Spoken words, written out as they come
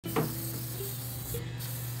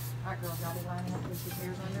Alright girls, y'all be lining up with your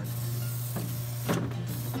chairs under.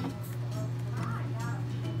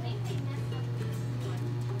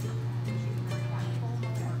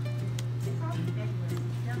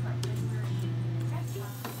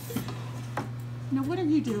 Now what are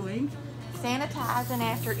you doing? Sanitizing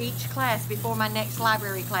after each class before my next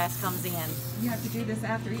library class comes in. You have to do this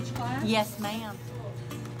after each class? Yes, ma'am.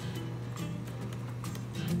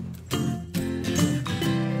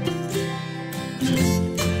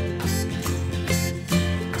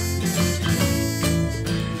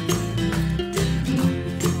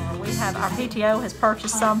 Our PTO has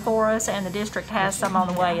purchased some for us, and the district has some on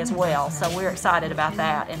the way as well. So we're excited about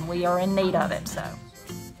that, and we are in need of it. So.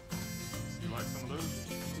 You like some of those?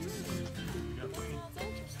 You got plenty?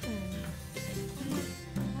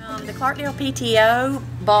 The Clarkdale PTO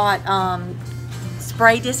bought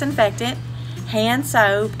spray disinfectant, hand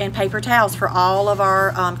soap, and paper towels for all of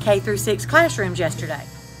our K through 6 classrooms yesterday.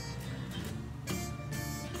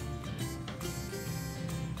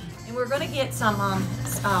 And we're going to get some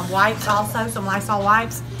wipes also, some Lysol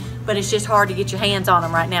wipes, but it's just hard to get your hands on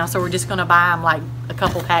them right now, so we're just going to buy them like a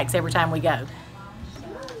couple packs every time we go.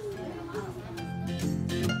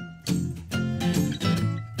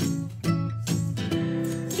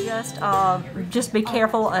 Just be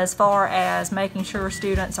careful as far as making sure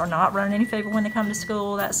students are not running any fever when they come to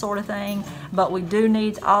school, that sort of thing. But we do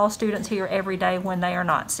need all students here every day when they are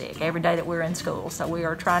not sick, every day that we're in school. So we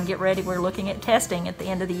are trying to get ready. We're looking at testing at the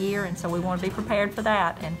end of the year, and so we want to be prepared for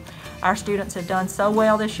that. And our students have done so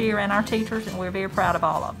well this year, and our teachers, and we're very proud of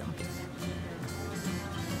all of them.